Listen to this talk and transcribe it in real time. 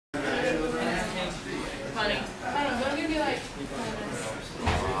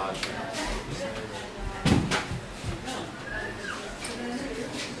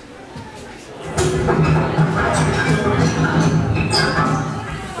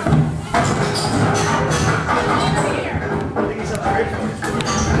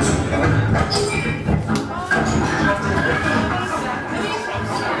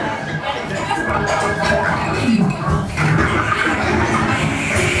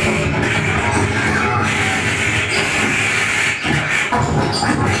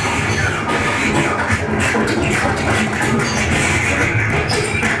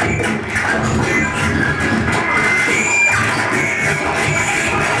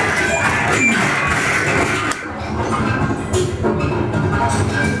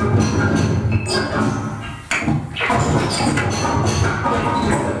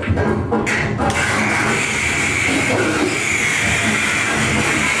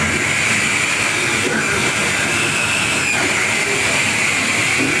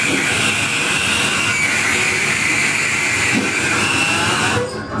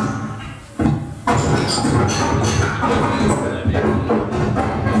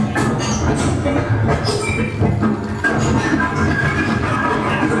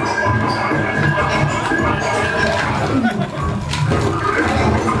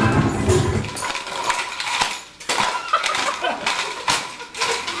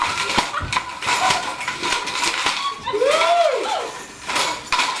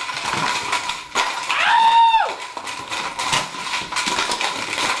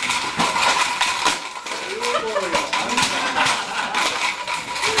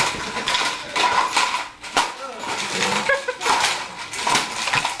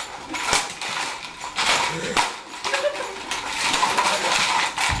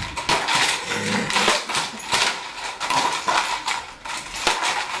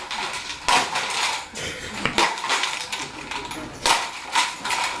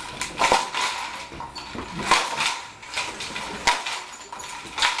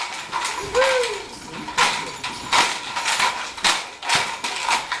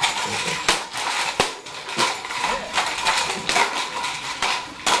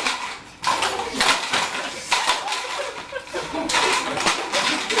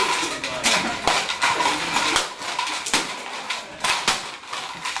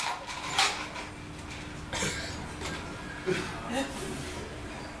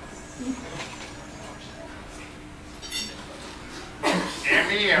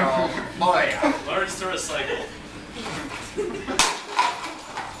Emil, boy, learns to recycle.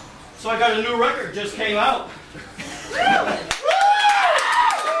 So I got a new record, just came out.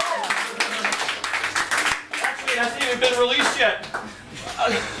 Actually, it hasn't even been released yet.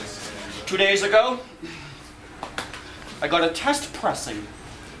 2 days ago, I got a test pressing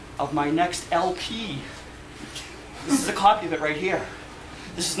of my next LP. This is a copy of it right here.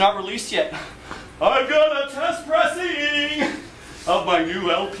 This is not released yet. I've got a test pressing of my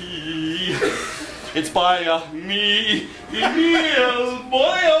new LP. It's by me, Emil,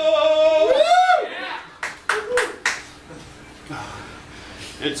 Beaulieau.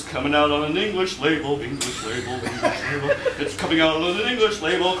 It's coming out on an English label, English label, English label. It's coming out on an English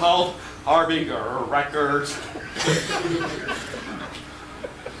label called Harbinger Records.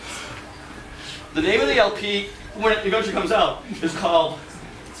 The name of the LP, when it eventually comes out, is called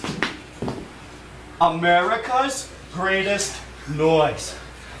America's Greatest Noise.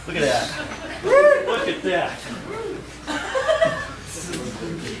 Look at that. Look at that.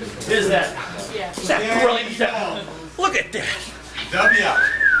 Is that? Yeah. Is that brilliant? Look at that. W.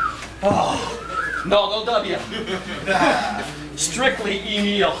 Oh, no W. Strictly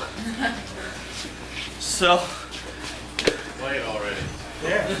Emil. So. Play it already.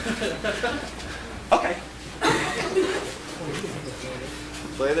 Yeah. Okay.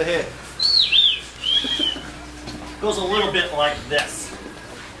 Play the hit. Goes a little bit like this.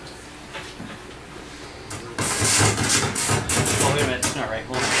 Oh, wait a minute. All right,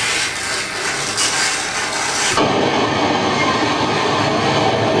 hold on.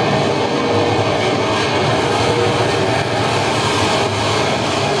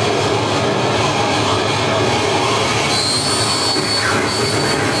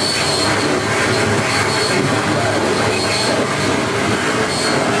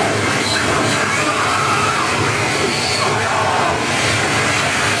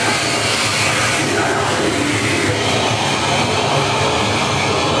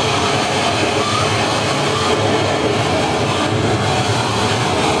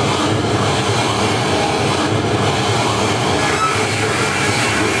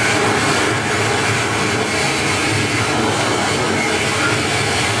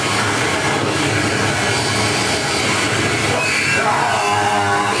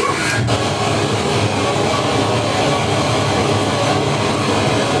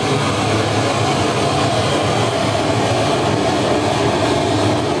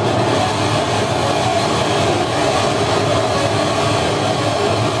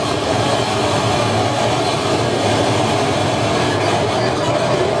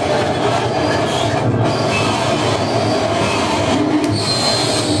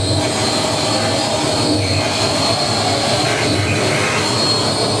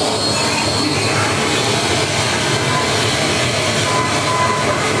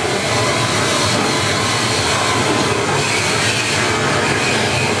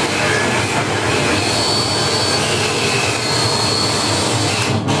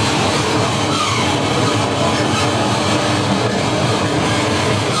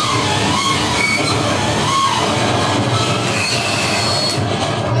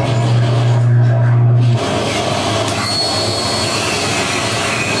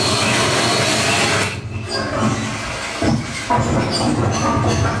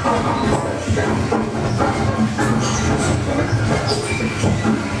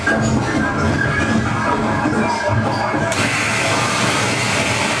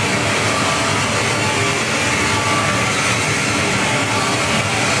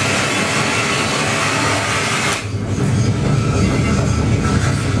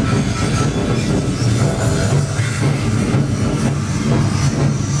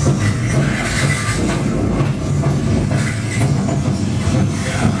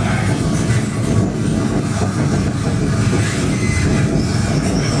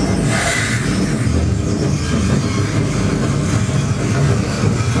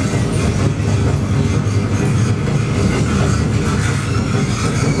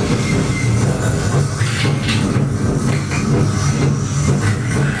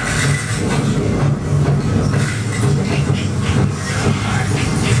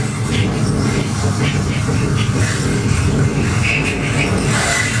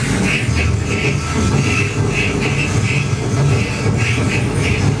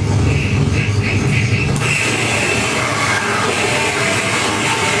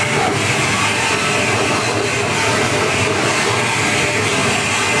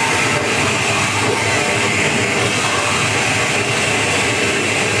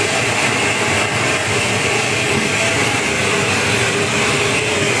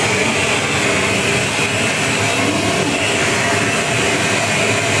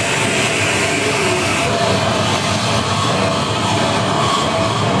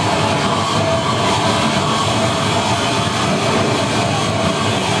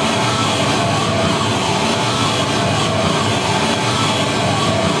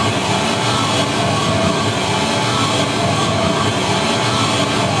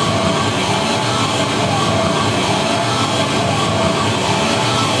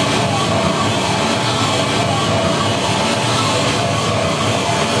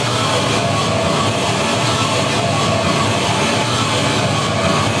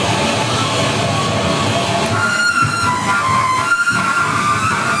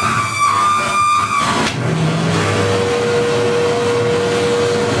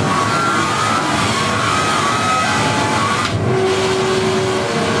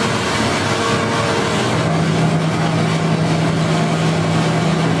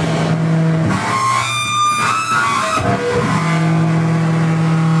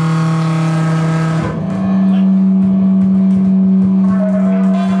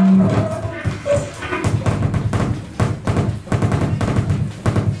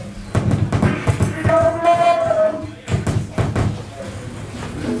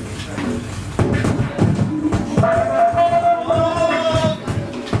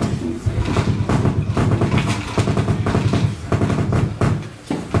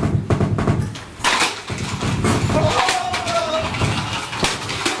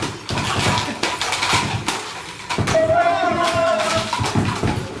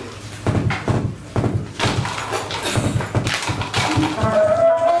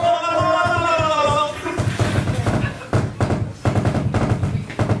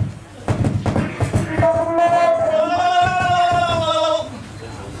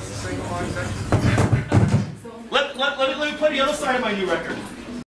 side of my new record.